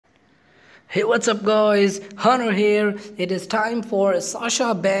Hey, what's up guys, Hunter here. It is time for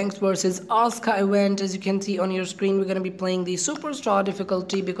Sasha Banks versus Asuka event. As you can see on your screen, we're going to be playing the superstar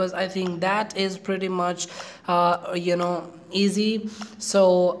difficulty because I think that is pretty much easy.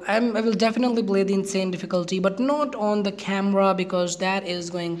 So I will definitely play the insane difficulty, but not on the camera because that is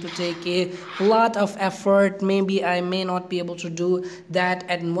going to take a lot of effort. Maybe I may not be able to do that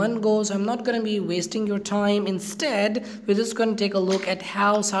at one go, so I'm not going to be wasting your time. Instead, we're just going to take a look at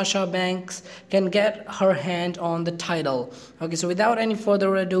how Sasha Banks can get her hand on the title. Okay, so without any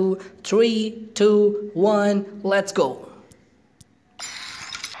further ado, 3, 2, 1, let's go.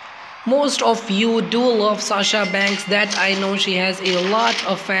 Most of you do love Sasha Banks. That I know, she has a lot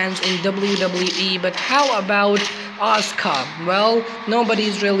of fans in WWE, but how about Asuka? Well,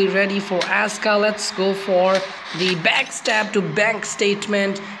 nobody's really ready for Asuka. Let's go for the backstab to bank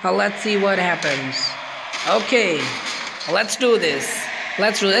statement. Let's see what happens. Okay, let's do this.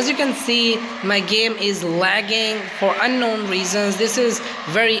 As you can see, my game is lagging for unknown reasons. This is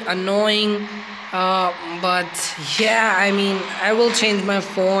very annoying. But yeah, I mean, I will change my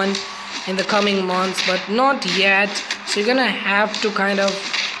phone in the coming months, but not yet. So you're gonna have to kind of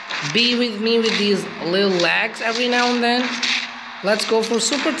be with me with these little lags every now and then. Let's go for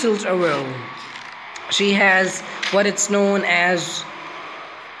Super Tilt Whirl. She has what it's known as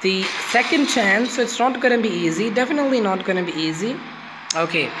the second chance, so it's not gonna be easy. Definitely not gonna be easy.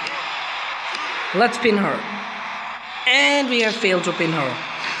 Okay, let's pin her, and we have failed to pin her.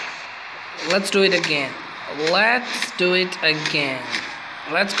 Let's do it again.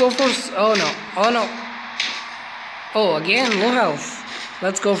 Let's go for... oh no. Oh, again, low health.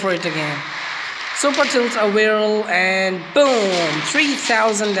 Let's go for it again. Super Tilt a Whirl, and boom,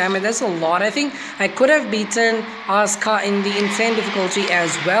 3000 damage. That's a lot. I think I could have beaten Asuka in the insane difficulty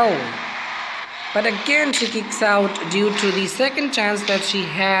as well. But again, she kicks out due to the second chance that she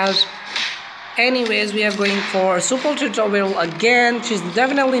has. Anyways, we are going for Super Tilt Whirl again. She's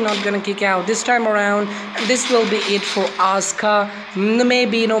definitely not gonna kick out this time around. And this will be it for Asuka.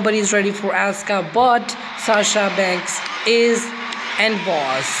 Maybe nobody's ready for Asuka, but Sasha Banks is and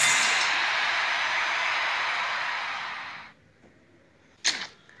was.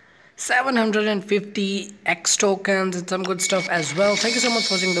 750 X tokens and some good stuff as well. Thank you so much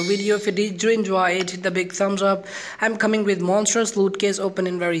for watching the video. If you did enjoy it, hit the big thumbs up. I'm coming with monstrous loot case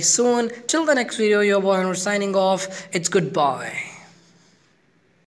opening very soon. Till the next video, your boy Hunter signing off. It's goodbye.